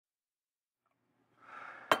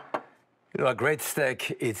You know, a great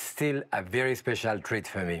steak is still a very special treat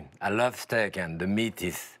for me. I love steak and the meat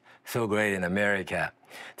is so great in America.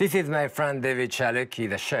 This is my friend David Chaluk.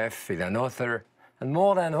 He's a chef, he's an author, and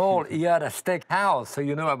more than all, he had a steak house, so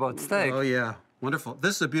you know about steak. Oh, yeah. Wonderful.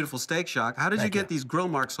 This is a beautiful steak, Jacques. How did you get these grill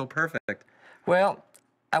marks so perfect? Well,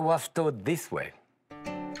 I was taught this way.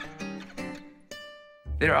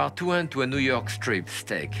 There are two ends to a New York strip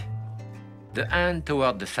steak. The hand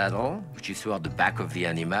toward the saddle, which is toward the back of the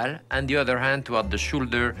animal, and the other hand toward the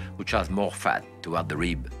shoulder, which has more fat, toward the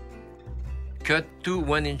rib. Cut 2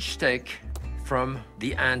 1-inch steak from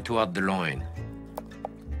the hand toward the loin.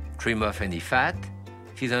 Trim off any fat,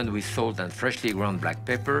 season with salt and freshly ground black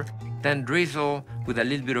pepper, then drizzle with a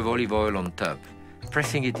little bit of olive oil on top,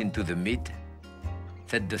 pressing it into the meat.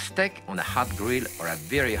 Set the steak on a hot grill or a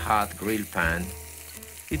very hot grill pan.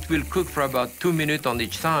 It will cook for about 2 minutes on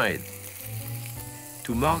each side.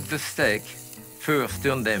 To mark the steak, first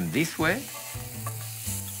turn them this way,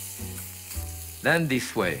 then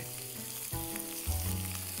this way.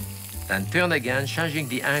 Then turn again, changing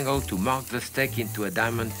the angle to mark the steak into a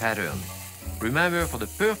diamond pattern. Remember, for the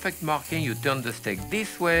perfect marking, you turn the steak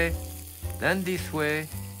this way, then this way,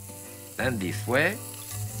 then this way,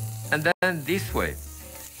 and then this way.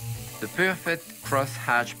 The perfect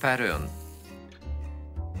cross-hatch pattern.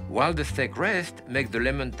 While the steak rests, make the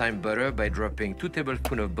lemon thyme butter by dropping 2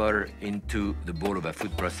 tablespoons of butter into the bowl of a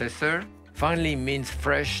food processor. Finally, mince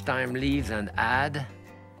fresh thyme leaves and add.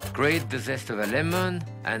 Grate the zest of a lemon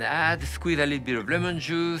and add. Squeeze a little bit of lemon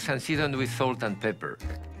juice and season with salt and pepper.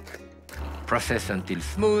 Process until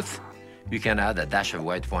smooth. You can add a dash of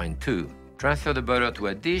white wine too. Transfer the butter to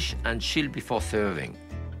a dish and chill before serving.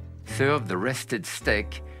 Serve the rested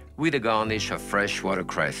steak with a garnish of fresh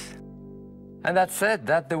watercress. And that's it.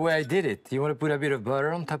 That's the way I did it. You want to put a bit of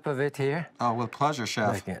butter on top of it here? Oh, with pleasure,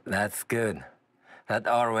 Chef. That's good. That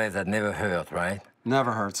always, that never hurt, right?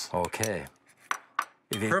 Never hurts. Okay.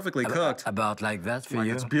 Is it Perfectly cooked. About like that for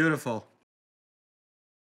you? It's beautiful.